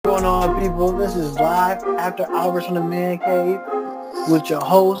going on, people? This is live after hours from the man cave with your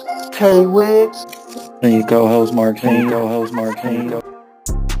host Terry Wiggs and your co-host Martine.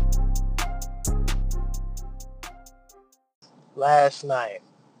 Last night,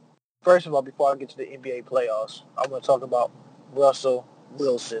 first of all, before I get to the NBA playoffs, I want to talk about Russell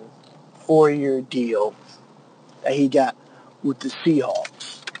Wilson 4-year deal that he got with the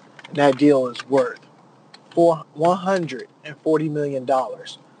Seahawks. And that deal is worth $140 million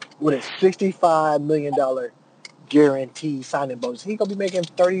with a $65 million guaranteed signing bonus. He's gonna be making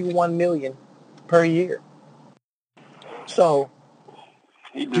 $31 million per year. So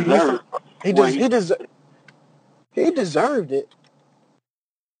he deserved he deserved it.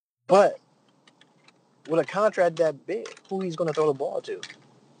 But with a contract that big, who he's gonna throw the ball to?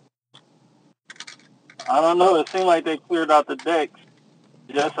 I don't know. It seemed like they cleared out the decks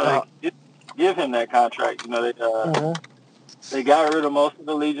just so they could give him that contract. You know, they got rid of most of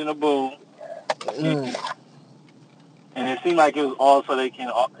the Legion of Boom. And it seemed like it was all so they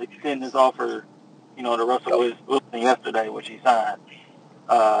can extend his offer, you know, to Russell Wilson yesterday, which he signed.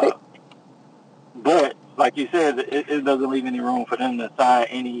 But, like you said, it doesn't leave any room for them to sign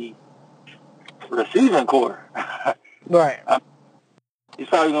any receiving core. Right. He's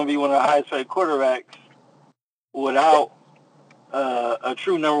probably going to be one of the highest paid quarterbacks without a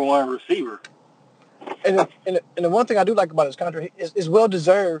true number one receiver. And the one thing I do like about his contract is well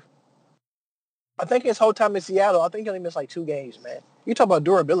deserved. I think his whole time in Seattle, I think he only missed like 2 games, man. You talk about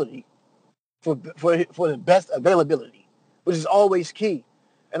durability for the best availability, which is always key.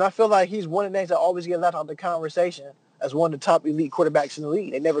 And I feel like he's one of the names that always get left out of the conversation as one of the top elite quarterbacks in the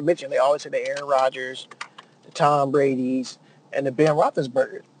league. They never mention. They always say the Aaron Rodgers, the Tom Brady's, and the Ben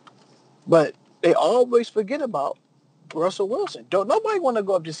Roethlisberger. But they always forget about Russell Wilson. Don't nobody want to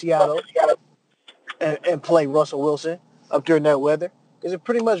go up to Seattle and play Russell Wilson up during that weather because it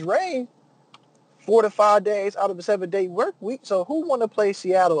pretty much rained 4 to 5 days out of a 7-day work week. So who want to play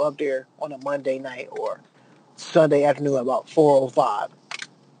Seattle up there on a Monday night or Sunday afternoon at about 4:05?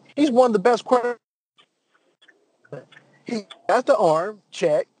 He's one of the best quarterbacks. He has the arm,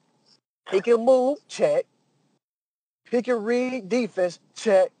 check. He can move, check. He can read defense,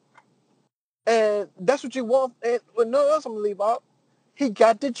 check. And that's what you want. And with no else I'm going to leave out, he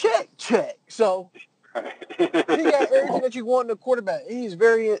got the check. So he got everything that you want in a quarterback. He's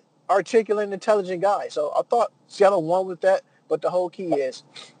very articulate and intelligent guy. So I thought Seattle won with that. But the whole key is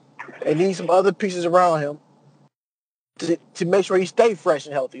they need some other pieces around him to make sure he stay fresh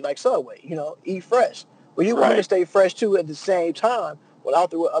and healthy, like Subway. You know, eat fresh. But you want him to stay fresh, too, at the same time without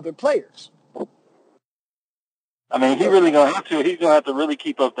the other players. I mean, he's really going to have to. He's going to have to really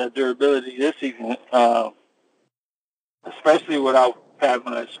keep up that durability this season, especially without that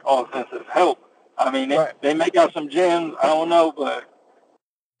much offensive help. I mean, they make out some gems. I don't know, but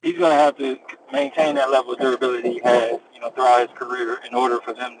he's going to have to maintain that level of durability he has, you know, throughout his career in order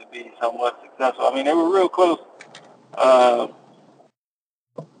for them to be somewhat successful. I mean, they were real close,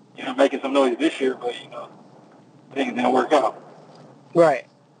 you know, making some noise this year, but, you know, things didn't work out. Right.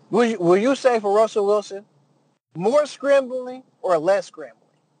 Will you say for Russell Wilson, more scrambling or less scrambling?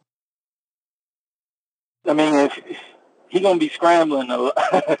 I mean, if he's going to be scrambling a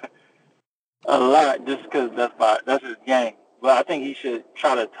lot just because that's his game. But I think he should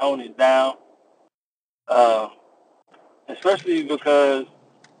try to tone it down, especially because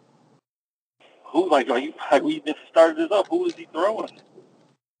we just started this up. Who is he throwing?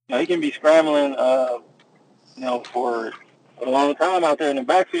 You know, he can be scrambling, you know, for a long time out there in the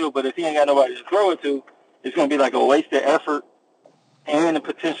backfield, but if he ain't got nobody to throw it to, it's going to be like a wasted effort and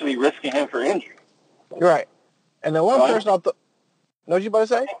potentially risking him for injury. Right. And the one person I thought, know what you about to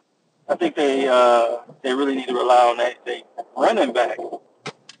say? I think they really need to rely on that running back.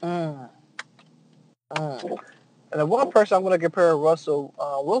 And the one person I'm going to compare Russell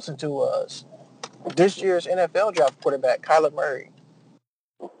Wilson to was this year's NFL draft quarterback, Kyler Murray.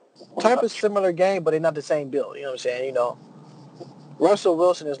 Type of similar game, but they're not the same build. You know what I'm saying? You know, Russell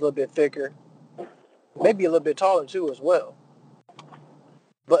Wilson is a little bit thicker, maybe a little bit taller too as well.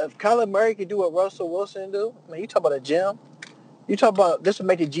 But if Kyler Murray can do what Russell Wilson do, I mean, you talk about a gym. You talk about this would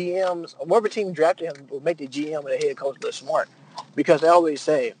make the GMs, whatever team drafted him, would make the GM and the head coach look smart, because they always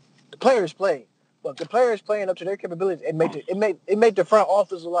say the players play, but if the players playing up to their capabilities, it made the front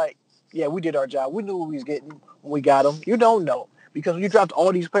office like, yeah, we did our job. We knew what we was getting when we got them. You don't know, because when you dropped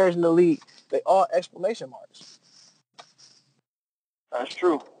all these players in the league, they all exclamation marks. That's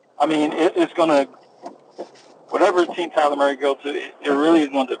true. I mean, it's gonna, whatever team Kyler Murray goes to, it really is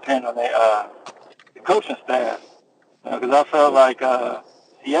going to depend on the coaching staff. Because I felt like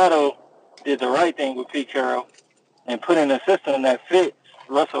Seattle did the right thing with Pete Carroll and put in a system that fits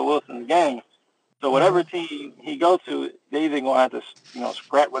Russell Wilson's game. So whatever team he goes to, they either gonna have to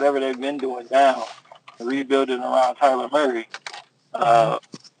scrap whatever they've been doing down and rebuild it around Tyler Murray,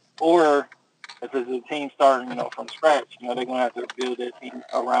 or if it's a team starting from scratch, they're gonna have to build that team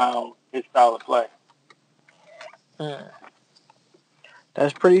around his style of play.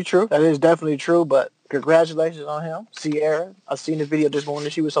 That's pretty true. That is definitely true. But congratulations on him, Sierra. I seen the video this morning.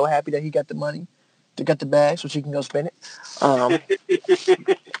 She was so happy that he got the money to get the bag so she can go spend it.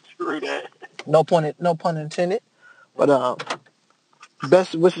 True that. No pun intended. But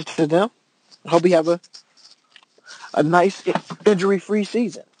best wishes to them. Hope we have a nice injury-free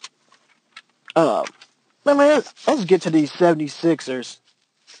season. Let's get to these 76ers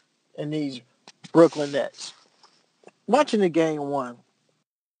and these Brooklyn Nets. Watching the game one,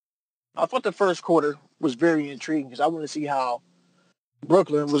 I thought the first quarter was very intriguing because I wanted to see how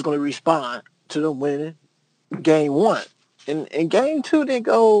Brooklyn was going to respond to them winning game one. And game two didn't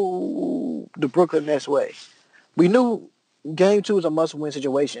go the Brooklyn Nets way. We knew game two was a must-win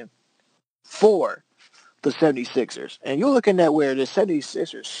situation for the 76ers. And you're looking at where the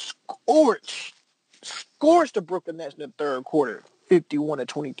 76ers scorched the Brooklyn Nets in the third quarter,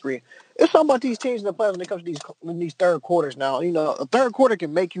 51-23. It's something about these teams in the playoffs when it comes to these third quarters now. A third quarter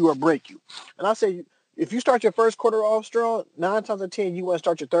can make you or break you. And I say, if you start your first quarter off strong, 9 times out of 10, you want to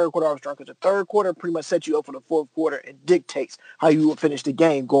start your third quarter off strong because the third quarter pretty much sets you up for the fourth quarter and dictates how you will finish the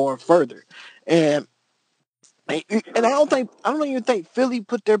game going further. And I don't even think Philly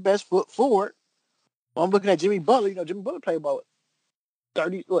put their best foot forward. I'm looking at Jimmy Butler. Jimmy Butler played about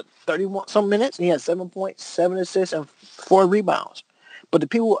 31 some minutes. And he had 7 points, 7 assists, and 4 rebounds. But the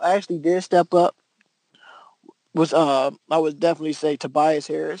people who actually did step up was I would definitely say Tobias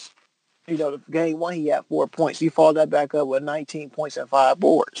Harris. Game one he had 4 points. He followed that back up with 19 points and 5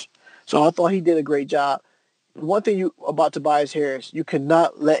 boards. So I thought he did a great job. One thing about Tobias Harris, you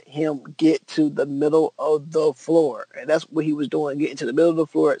cannot let him get to the middle of the floor. And that's what he was doing, getting to the middle of the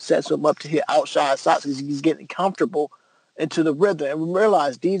floor. It sets him up to hit outside shots because he's getting comfortable into the rhythm. And we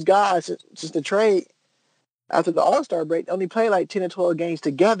realize these guys, since the trade after the All-Star break, they only play like 10 or 12 games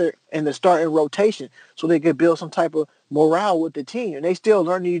together in the starting rotation so they could build some type of morale with the team. And they still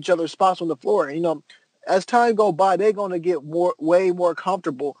learning each other's spots on the floor. And, as time goes by, they're going to get way more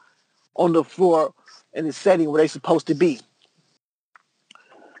comfortable on the floor in the setting where they're supposed to be.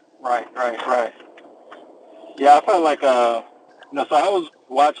 Right. Yeah, I felt like, so I was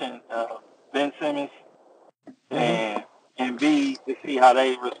watching Ben Simmons and B to see how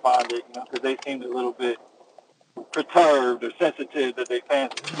they responded, because they seemed a little bit perturbed or sensitive that their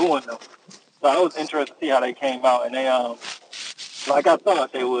fans were booing them. So I was interested to see how they came out, and they, like I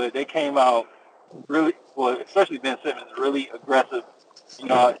thought they would, they came out really, well, especially Ben Simmons, really aggressive.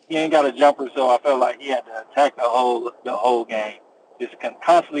 He ain't got a jumper, so I felt like he had to attack the whole game. Just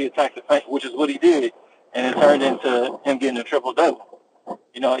constantly attack the paint, which is what he did, and it turned into him getting a triple-double.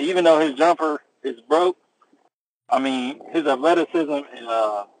 Even though his jumper is broke, his athleticism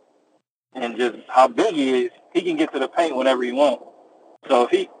and just how big he is, he can get to the paint whenever he wants. So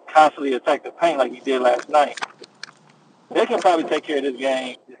if he constantly attacked the paint like he did last night, they can probably take care of this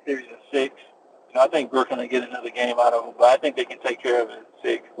game, this series in 6. I think Brooklyn will get another game out of them, but I think they can take care of it in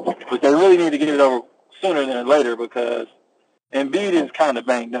 6. But they really need to get it over sooner than later because Embiid is kind of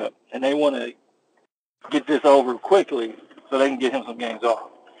banged up, and they want to get this over quickly so they can get him some games off.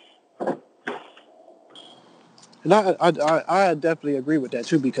 And I definitely agree with that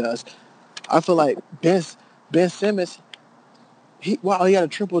too because I feel like Ben Simmons, he had a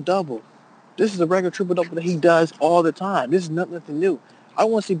triple-double. This is a regular triple-double that he does all the time. This is nothing new. I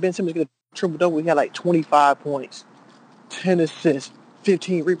want to see Ben Simmons get a triple-double. He had like 25 points, 10 assists,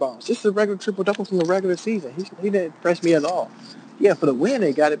 15 rebounds. This is a regular triple-double from the regular season. He didn't impress me at all. Yeah, for the win,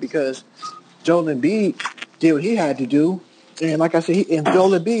 they got it because Joel Embiid did what he had to do. And like I said,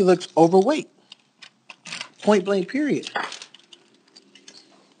 Joel Embiid looks overweight. Point blank, period.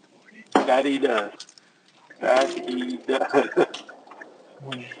 That he does.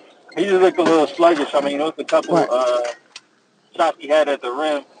 He just looked a little sluggish. It was a couple shots he had at the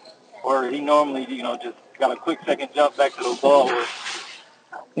rim where he normally, just got a quick second jump back to the ball where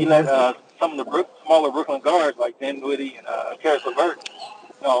he let some of the smaller Brooklyn guards like Dinwiddie and Karis LeVert,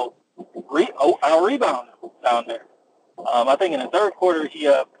 out-rebound down there. I think in the third quarter he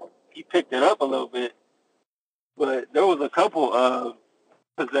picked it up a little bit, but there was a couple of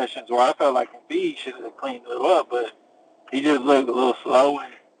possessions where I felt like Embiid should have cleaned it up, but he just looked a little slow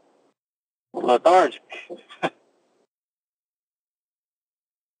and lethargic.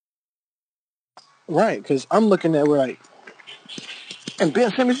 Right, because I'm looking at where and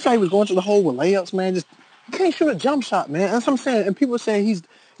Ben Simmons, he was going to the hole with layups, man, just He can't shoot a jump shot, man. That's what I'm saying. And people say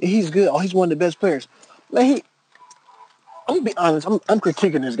he's good. Oh, he's one of the best players. Man, I'm gonna be honest. I'm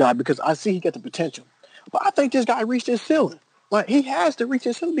critiquing this guy because I see he got the potential, but I think this guy reached his ceiling. Like he has to reach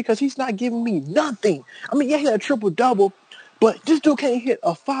his ceiling because he's not giving me nothing. I mean, yeah, he had a triple double, but this dude can't hit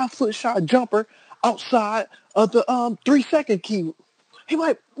a 5-foot shot jumper outside of the 3-second key. He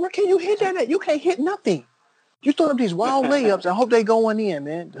like, where can you hit that at? You can't hit nothing. You throw up these wild layups and hope they going in,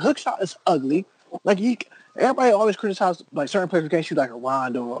 man. The hook shot is ugly. Like everybody always criticizes like certain players can't shoot like a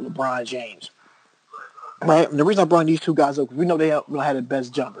Rondo or LeBron James. Right? And the reason I brought these two guys up because we know they had the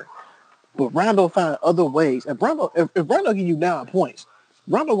best jumper. But Rondo found other ways. If Rondo give you 9 points,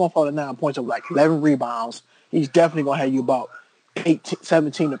 Rondo gonna fall to 9 points of like 11 rebounds. He's definitely gonna have you about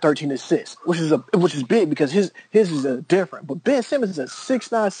 17 to 13 assists, which is big because his is different. But Ben Simmons is a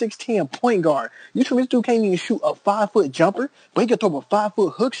 6'9", 6'10" point guard. You tell me this dude can't even shoot a 5-foot jumper, but he can throw a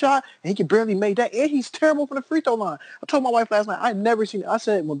 5-foot hook shot, and he can barely make that, and he's terrible from the free throw line. I told my wife last night, I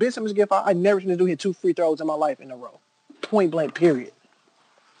said when Ben Simmons get fouled, I never seen this dude hit 2 free throws in my life in a row. Point blank, period.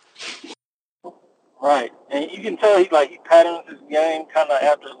 Right. And you can tell he patterns his game kind of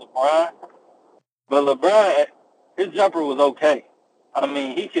after LeBron. But LeBron, his jumper was okay. I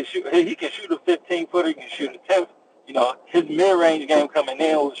mean, he can shoot a 15-footer, he can shoot a 10. You know, his mid-range game coming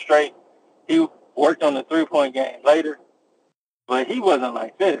in was straight. He worked on the three-point game later, but he wasn't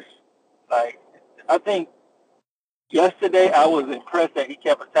like this. Like, I think yesterday I was impressed that he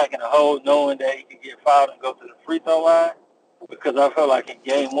kept attacking the hole, knowing that he could get fouled and go to the free throw line, because I felt like in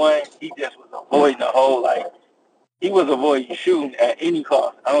game one, he just was avoiding the hole. Like, he was avoiding shooting at any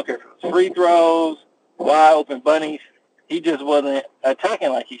cost. I don't care if it was free throws, wide open bunnies. He just wasn't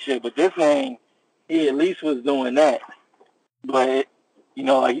attacking like he should. But this game, he at least was doing that. But, you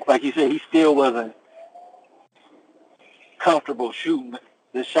know, like you said, he still wasn't comfortable shooting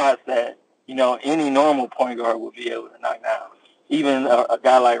the shots that, you know, any normal point guard would be able to knock down. Even a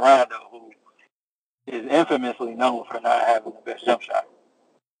guy like Rondo, who is infamously known for not having the best jump shot.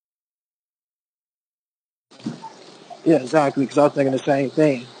 Yeah, exactly. Because I was thinking the same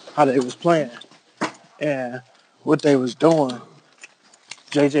thing, how they was playing and what they was doing.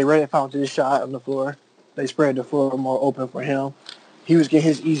 J.J. Redick found his shot on the floor. They spread the floor more open for him. He was getting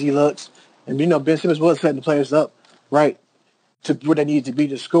his easy looks. And, you know, Ben Simmons was setting the players up right to where they needed to be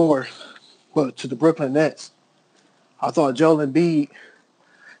to score, but to the Brooklyn Nets. I thought Joel Embiid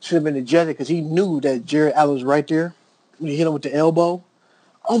should have been ejected because he knew that Jared Allen was right there. When he hit him with the elbow,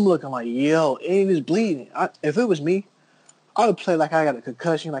 I'm looking like, yo, and he was bleeding. If it was me, I would play like I got a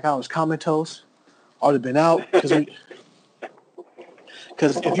concussion, like I was comatose. I would have been out because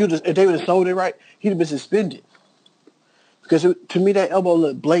if they would have sold it right, he'd have been suspended. Because to me, that elbow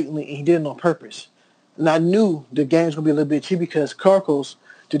looked blatantly, and he did it on purpose. And I knew the game was going to be a little bit cheap because Karkos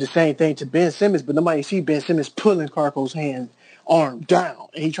did the same thing to Ben Simmons, but nobody see Ben Simmons pulling Karkos' arm down,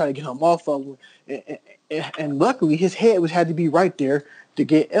 and he tried to get him off of him. And luckily, his head had to be right there to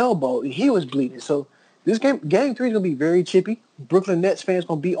get elbowed, and he was bleeding. So this game 3 is going to be very chippy. Brooklyn Nets fans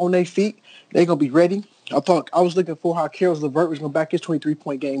going to be on their feet. They're going to be ready. I was looking for how Caris LeVert was going to back his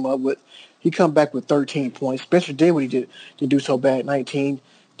 23-point game up with. He come back with 13 points. Spencer did what he did. Didn't do so bad, 19.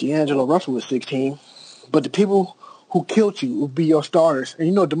 D'Angelo Russell was 16. But the people who killed you will be your starters. And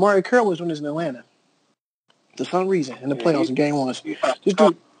you know, DeMar Carroll was doing this in Atlanta. For some reason, in the playoffs in game ones. This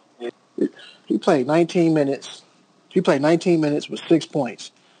dude, he played 19 minutes. He played 19 minutes with 6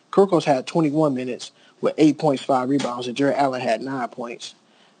 points. Kirkos had 21 minutes with 8 points, 5 rebounds, and Jared Allen had 9 points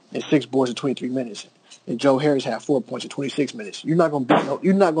and 6 boards in 23 minutes. And Joe Harris had 4 points in 26 minutes. You're not going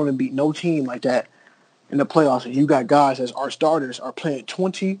to beat no team like that in the playoffs. And you got guys as our starters are playing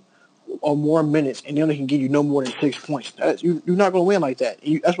 20 or more minutes, and they only can give you no more than 6 points. You're not going to win like that.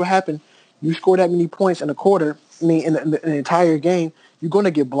 That's what happened. You score that many points in a quarter, in the entire game, you're going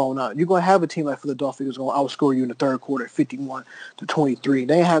to get blown out. You're going to have a team like Philadelphia who's going to outscore you in the third quarter, 51-23.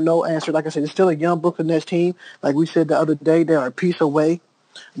 They have no answer. Like I said, it's still a young Brooklyn Nets team. Like we said the other day, they are a piece away,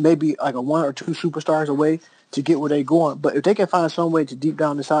 maybe like a 1 or 2 superstars away to get where they're going. But if they can find some way to deep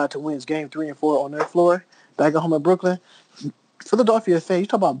down decide to win game 3 and 4 on their floor, back at home in Brooklyn, Philadelphia fans, you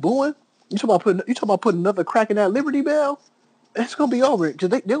talk about booing? You talk about putting another crack in that Liberty Bell? It's gonna be over because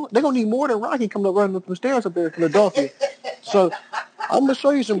they're gonna need more than Rocky coming up running up the stairs up there in Philadelphia. So I'm gonna show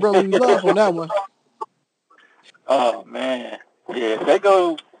you some brotherly love on that one. Oh man, yeah. If they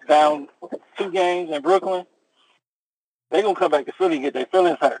go down 2 games in Brooklyn, they're gonna come back to Philly and get their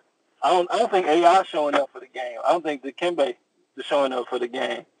feelings hurt. I don't think AI showing up for the game. I don't think Dikembe is showing up for the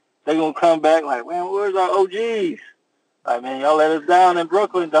game. They're gonna come back like, man, where's our OGs? Like, man, y'all let us down in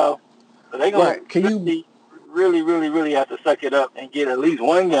Brooklyn though. So they gonna Right. really, really, really have to suck it up and get at least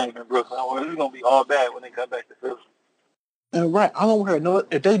one game in Brooklyn, or it's going to be all bad when they come back to Philly. And right, I don't hear no.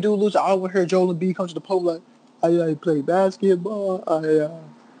 If they do lose, I don't hear Joel Embiid come to the pole like, I play basketball.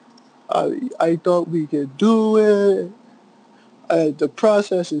 I thought we could do it. The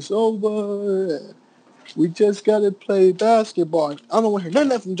process is over. We just gotta play basketball. I don't want to hear none of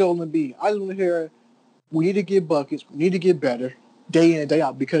that from Joel Embiid. I just want to hear we need to get buckets. We need to get better day in and day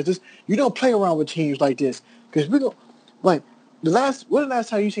out because you don't play around with teams like this because we don't like the last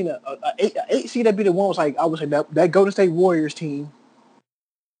time you seen a eight seed that beat the one was like I would say that Golden State Warriors team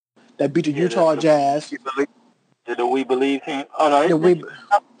that beat the Utah Jazz. The We Believe team. Oh no,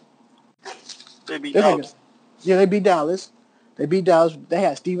 they beat Dallas. Yeah, they beat Dallas. They beat Dallas. They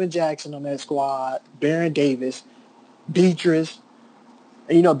had Steven Jackson on that squad, Baron Davis, Beatrice,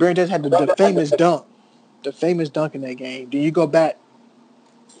 and Baron Davis had the famous dunk. The famous dunk in that game. Then you go back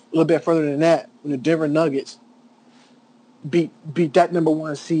a little bit further than that when the Denver Nuggets beat that number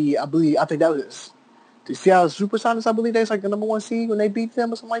one seed. I think that was the Seattle Supersonics. I believe that's like the number one seed when they beat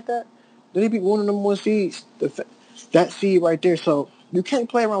them or something like that. Then they beat one of the number one seeds. That seed right there. So you can't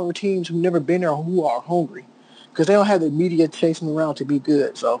play around with teams who've never been there or who are hungry because they don't have the media chasing around to be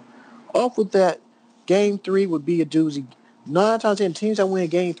good. So off with that, Game 3 would be a doozy. 9 times 10 teams that win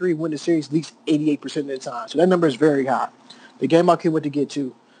Game 3 win the series at least 88% of the time. So that number is very high. The game I can't wait to get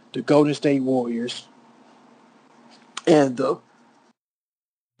to, the Golden State Warriors and the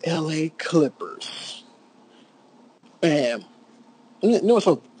LA Clippers. And you know what's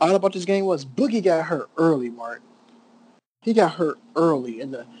so odd about this game was Boogie got hurt early, Mark. He got hurt early in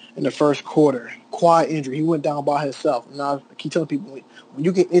the first quarter. Quad injury. He went down by himself. Now I keep telling people when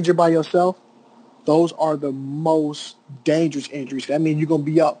you get injured by yourself, those are the most dangerous injuries. That means you're gonna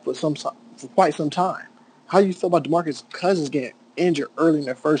be out for quite some time. How do you feel about DeMarcus Cousins getting injured early in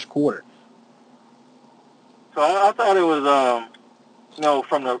the first quarter? So I thought it was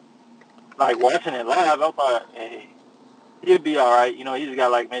from the watching it live, I thought he'd be all right. He just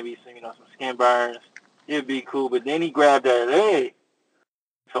got maybe some skin burns. He'd be cool. But then he grabbed that leg.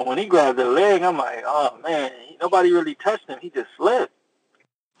 So when he grabbed the leg, I'm like, oh man, nobody really touched him. He just slipped.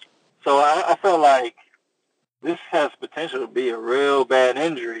 So I felt like this has potential to be a real bad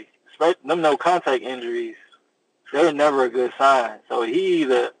injury. Especially them no-contact injuries, they're never a good sign. So he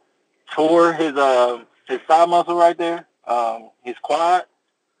either tore his thigh muscle right there, his quad,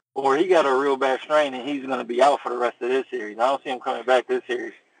 or he got a real bad strain and he's going to be out for the rest of this series. I don't see him coming back this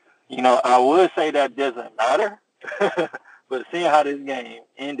series. I would say that doesn't matter, but seeing how this game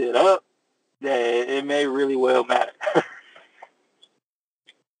ended up, that it may really well matter.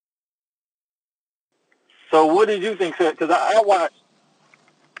 So what did you think? Because I watched,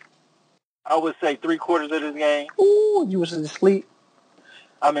 I would say 3/4 of this game. Ooh, you was asleep.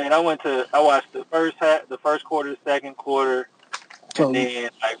 I mean, I watched the first quarter, second quarter, and then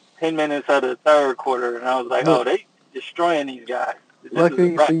 10 minutes of the third quarter, and I was like, oh, they destroying these guys.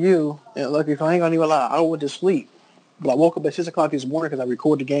 Lucky for you, and lucky for I ain't gonna even lie, I went to sleep. But I woke up at 6 o'clock this morning because I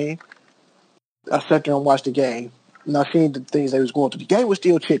recorded the game. I sat there and watched the game, and I seen the things they was going through. The game was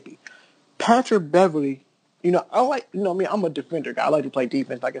still chippy. Patrick Beverly, I'm a defender guy. I like to play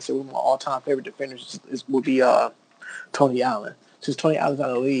defense. Like I said, one of my all-time favorite defenders would be Tony Allen. Since Tony Allen's out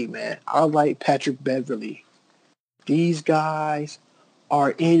of the league, man, I like Patrick Beverly. These guys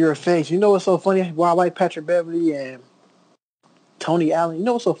are in your face. You know what's so funny? Why I like Patrick Beverly and Tony Allen. You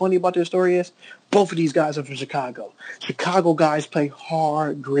know what's so funny about their story is? Both of these guys are from Chicago. Chicago guys play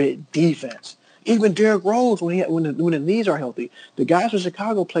hard grit defense. Even Derrick Rose, when the knees are healthy, the guys from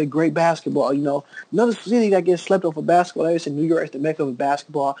Chicago play great basketball. Another city that gets slept over basketball. I say New York is the mecca of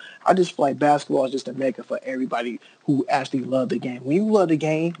basketball. I just feel like basketball is just a mecca for everybody who actually love the game. When you love the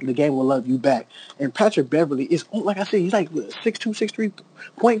game will love you back. And Patrick Beverly is, like I said, he's like 6'2", 6'3"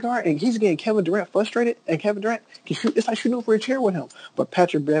 point guard, and he's getting Kevin Durant frustrated, and Kevin Durant can shoot. It's like shooting over a chair with him. But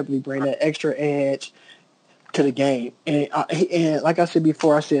Patrick Beverly bring that extra edge to the game. And like I said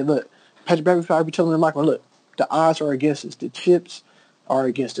before, I said, look, Patrick Beverly probably telling them, look, the odds are against us. The chips are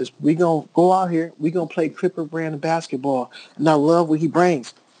against us. We're going to go out here. We're going to play Clipper brand of basketball. And I love what he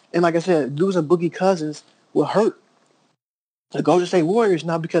brings. And like I said, losing Boogie Cousins will hurt the Golden State Warriors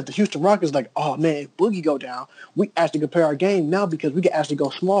now because the Houston Rockets like, oh, man, if Boogie go down, we actually compare our game now because we can actually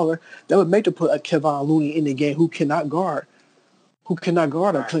go smaller. That would make to put a Kevon Looney in the game who cannot guard a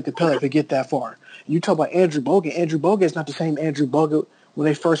Clint Capella if they get that far. You talk about Andrew Bogut. Andrew Bogut is not the same Andrew Bogut when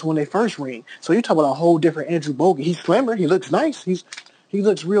they first ring. So you talk about a whole different Andrew Bogut. He's slimmer. He looks nice. He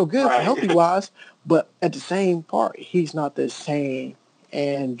looks real good healthy wise. But at the same part, he's not the same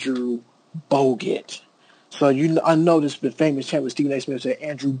Andrew Bogut. So I know this famous chant with Stephen A. Smith said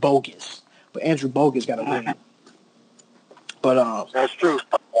Andrew Bogus. but Andrew Bogut's got a ring. But That's true.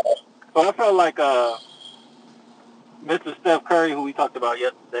 So I felt like Mr. Steph Curry, who we talked about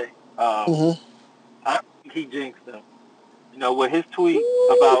yesterday, I think he jinxed him. You know, with his tweet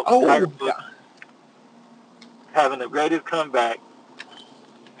about Tiger Woods having the greatest comeback,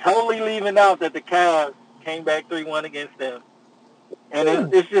 totally leaving out that the Cavs came back 3-1 against them.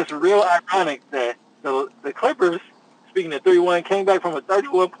 And it's just real ironic that the Clippers, speaking of 3-1, came back from a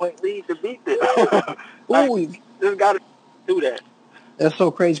 31-point lead to beat them. Just got to do that. That's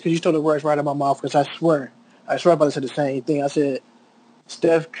so crazy because you stole the words right out of my mouth because I swear I about to say the same thing. I said,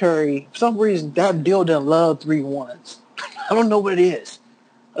 Steph Curry, for some reason, that deal doesn't love 3-1s. I don't know what it is.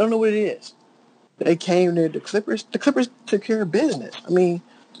 They came there, the Clippers took care of business. I mean,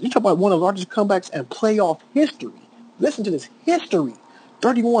 you talk about one of the largest comebacks in playoff history. Listen to this history.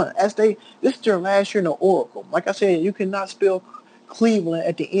 31. This is their last year in the Oracle. Like I said, you cannot spell Cleveland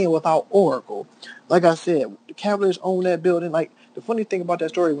at the end without Oracle. Like I said, the Cavaliers own that building. Like, the funny thing about that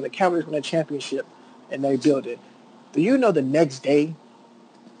story, when the Cavaliers won that championship and they built it, do you know the next day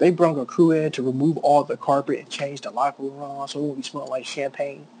they brought a crew in to remove all the carpet and change the locker room so it wouldn't be smelling like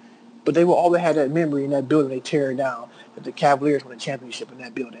champagne? But they will always have that memory in that building they tear it down that the Cavaliers won a championship in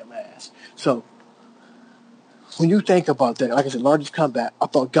that building at last. So when you think about that, like I said, largest comeback, I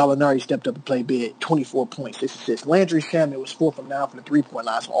thought Gallinari stepped up and played big, 24 points, 6 assists. Landry Shamet was 4 from 9 from the three-point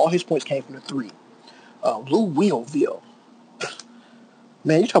line, so all his points came from the three. Lou Wheelville.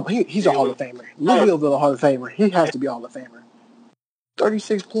 Man, you talk about he's a Hall of Famer. Lou Wheelville a Hall of Famer. He has to be a Hall of Famer.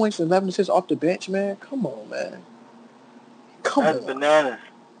 36 points and 11 assists off the bench, man. Come on, man. That's bananas.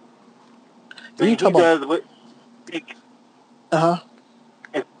 He does what? It's a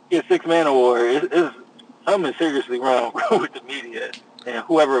six-man award. It's something seriously wrong with the media and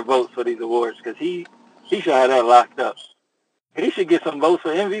whoever votes for these awards because he should have that locked up. He should get some votes for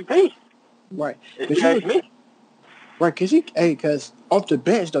MVP. Right. If you ask me. Right, because off the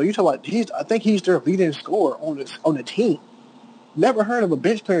bench though, you talk about I think he's their leading scorer on the team. Never heard of a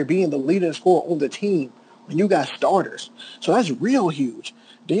bench player being the leading scorer on the team when you got starters. So that's real huge.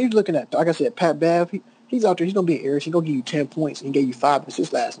 Then you're looking at, like I said, Pat Bev. He's out there. He's gonna be an Aries. He's gonna give you 10 points and he gave you 5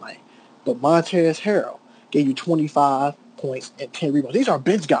 assists last night. But Montrezl Harrell gave you 25 points and 10 rebounds. These are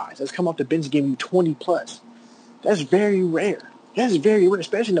bench guys that's come off the bench giving you 20 plus. That's very rare.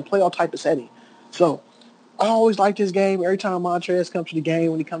 Especially in the playoff type of setting. So I always like this game. Every time Montrezl comes to the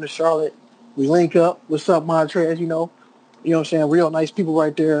game, when he comes to Charlotte, we link up. What's up, Montrezl? You know what I'm saying? Real nice people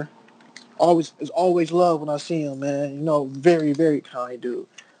right there. It's always love when I see him, man. You know, very, very kind dude.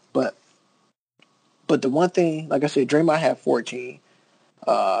 But the one thing, like I said, Draymond had 14.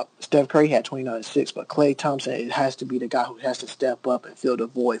 Steph Curry had 29 and 6, but Klay Thompson, it has to be the guy who has to step up and fill the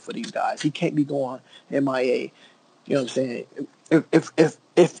void for these guys. He can't be going MIA. You know what I'm saying?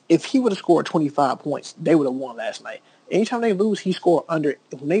 If he would have scored 25 points, they would have won last night. Anytime they lose, he scores under.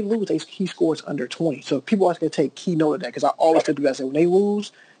 When they lose, he scores under 20. So people are going to take key note of that because I always tell people that when they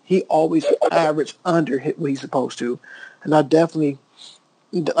lose, he always average under what he's supposed to. And I definitely,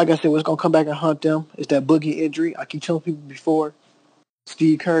 like I said, what's going to come back and hunt them is that boogie injury. I keep telling people before,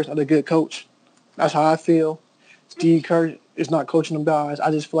 Steve Kerr's not a good coach. That's how I feel. Steve Kerr is not coaching them guys.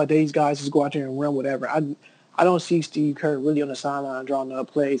 I just feel like these guys just go out there and run whatever. I don't see Steve Kerr really on the sideline drawing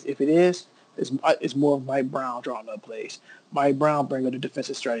up plays. If it is, it's more of Mike Brown drawing up plays. Mike Brown bring up the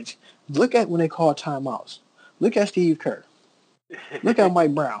defensive strategy. Look at when they call timeouts. Look at Steve Kerr. Look at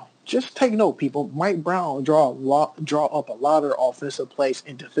Mike Brown. Just take note, people. Mike Brown draw up a lot of offensive plays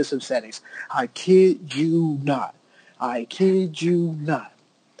in defensive settings. I kid you not.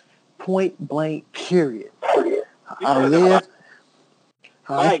 Point blank, period. I live.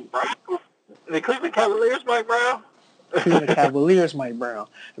 Mike Brown? The Cleveland Cavaliers, Mike Brown? Cleveland Cavaliers, Mike Brown.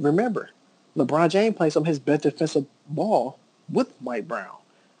 And remember, LeBron James played some of his best defensive ball with Mike Brown.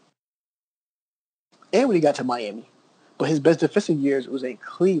 And when he got to Miami. But his best defensive years was in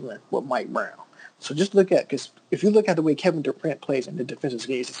Cleveland with Mike Brown. So just look at, because if you look at the way Kevin Durant plays in the defensive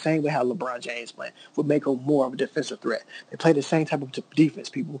game, it's the same way how LeBron James plays, would make him more of a defensive threat. They play the same type of defense,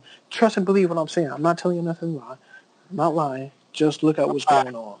 people. Trust and believe what I'm saying. I'm not telling you nothing lie. I'm not lying. Just look at what's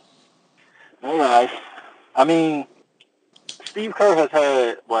going on. All right. I mean, Steve Kerr has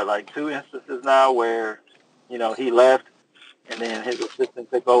had, like 2 instances now where, he left and then his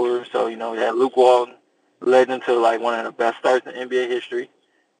assistant took over. So, he had Luke Walton, led into, one of the best starts in NBA history.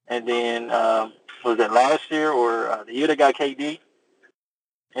 And then, was it last year or the year they got KD?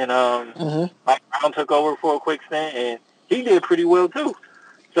 And Mike Brown took over for a quick stint, and he did pretty well, too.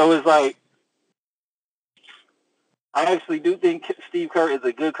 So it's like, I actually do think Steve Kerr is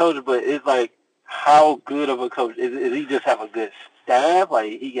a good coach, but it's like, how good of a coach? Is he just have a good staff?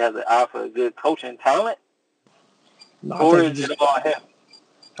 Like, he has an eye for good coaching talent? No, Or is it all him?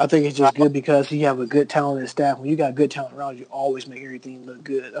 I think it's just good because he have a good talented staff. When you got good talent around you, always make everything look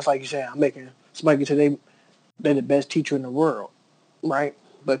good. That's like you say, I'm making somebody today, they're the best teacher in the world, right?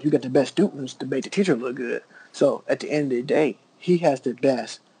 But if you got the best students to make the teacher look good. So at the end of the day, he has the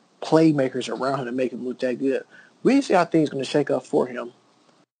best playmakers around him to make him look that good. We see how things going to shake up for him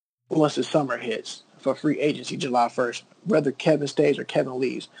once the summer hits for free agency July 1st. Whether Kevin stays or Kevin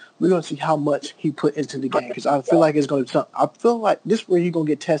leaves, we're going to see how much he put into the game because I feel like it's going to. I feel like this is where you're going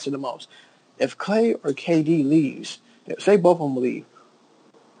to get tested the most. If Clay or KD leaves, say both of them leave,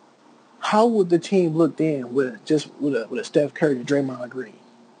 how would the team look then with a Steph Curry and Draymond Green?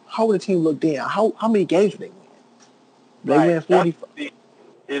 How would the team look then? How many games would they win? They win 40.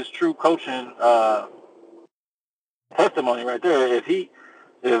 His true coaching testimony right there. If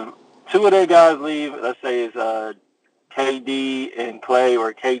two of their guys leave, let's say it's KD and Clay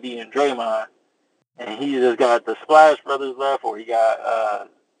or KD and Draymond, and he just got the Splash Brothers left, or he got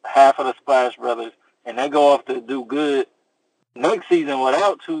half of the Splash Brothers, and they go off to do good next season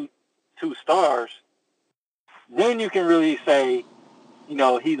without two stars, then you can really say,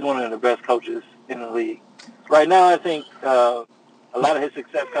 he's one of the best coaches in the league. Right now, I think a lot of his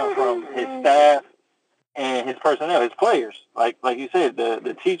success comes from his staff and his personnel, his players. Like you said,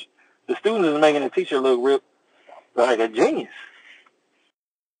 the students is making the teacher look like a genius.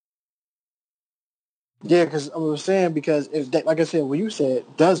 Yeah, because I was saying if they, like I said, what you said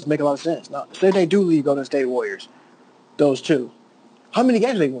it does make a lot of sense. Now, say they do leave Golden State Warriors, those two, how many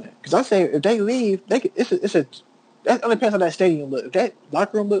games they win? Because I say if they leave, that only depends on that stadium look. If that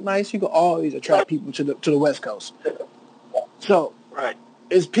locker room look nice, you can always attract people to the West Coast. So, right,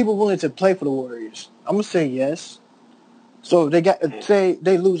 is people willing to play for the Warriors? I'm gonna say yes. So if say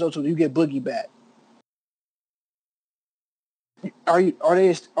they lose those two, you get Boogie back. Are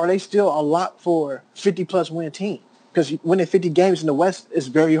they still a lot for 50+ win team? Because winning 50 games in the West is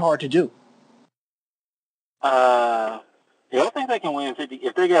very hard to do. Yeah, I think they can win 50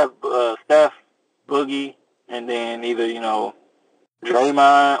 if they got Steph, Boogie, and then either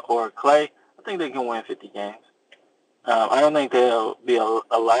Draymond or Clay. I think they can win 50 games. I don't think they'll be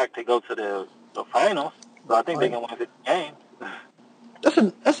a lack to go to the finals, but I think they can win 50 games.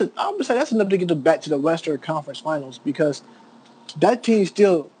 I would say that's enough to get them back to the Western Conference Finals because that team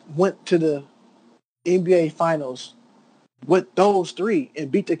still went to the NBA Finals with those three and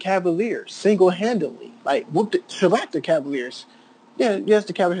beat the Cavaliers single-handedly. Like, shellacked the Cavaliers. Yeah, yes,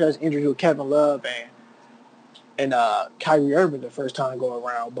 the Cavaliers had injuries with Kevin Love and Kyrie Irving the first time going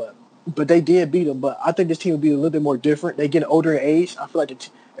around, but they did beat them. But I think this team would be a little bit more different. They get older in age. I feel like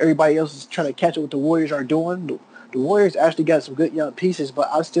everybody else is trying to catch up what the Warriors are doing. The Warriors actually got some good young pieces, but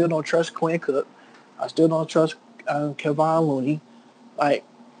I still don't trust Quinn Cook. I still don't trust Kevon Looney. Like,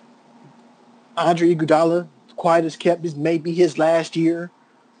 Andre Iguodala, quiet as kept. This may be his last year.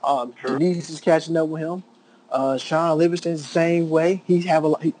 Denise is catching up with him. Sean Livingston's the same way.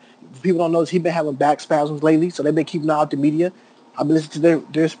 People don't know he's been having back spasms lately, so they've been keeping an eye out the media. I've been listening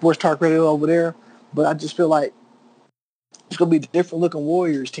to their sports talk radio over there, but I just feel like it's going to be a different looking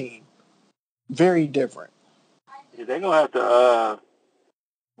Warriors team. Very different. Yeah, they're going to have to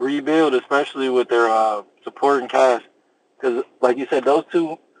rebuild, especially with their supporting cast. Because, like you said, those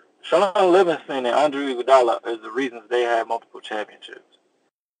two, Sean Livingston and Andre Iguodala, is the reasons they had multiple championships.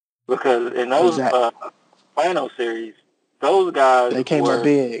 Because in those final series, those guys they came up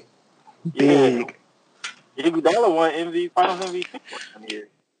big. Big. Yeah, Iguodala won Finals MVP one year.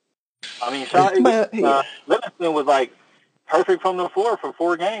 I mean, Livingston was like perfect from the floor for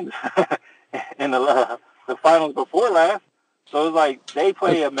 4 games in the finals before last. So it's like they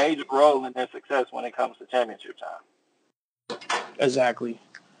play a major role in their success when it comes to championship time. Exactly.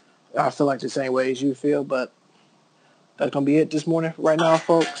 I feel like the same way as you feel, but that's going to be it this morning. Right now,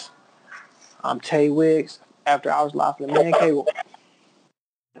 folks, I'm Tay Wiggs, After Hours Live from the Man Cave.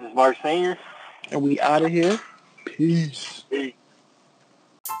 This is Mark Sr. And we out of here. Peace.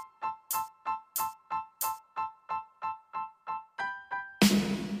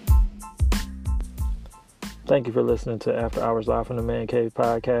 Thank you for listening to After Hours Live from the Man Cave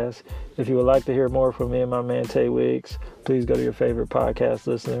podcast. If you would like to hear more from me and my man Tay Wiggs, please go to your favorite podcast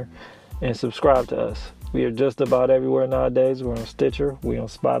listener and subscribe to us. We are just about everywhere nowadays. We're on Stitcher, we're on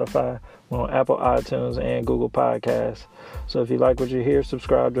Spotify, we're on Apple iTunes and Google Podcasts. So if you like what you hear,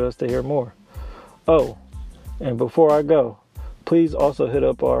 subscribe to us to hear more. Oh, and before I go, please also hit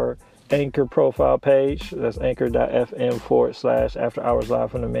up our Anchor profile page. That's anchor.fm/After Hours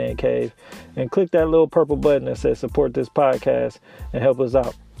Live from the Man Cave. And click that little purple button that says support this podcast and help us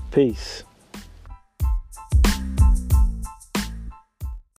out. Peace.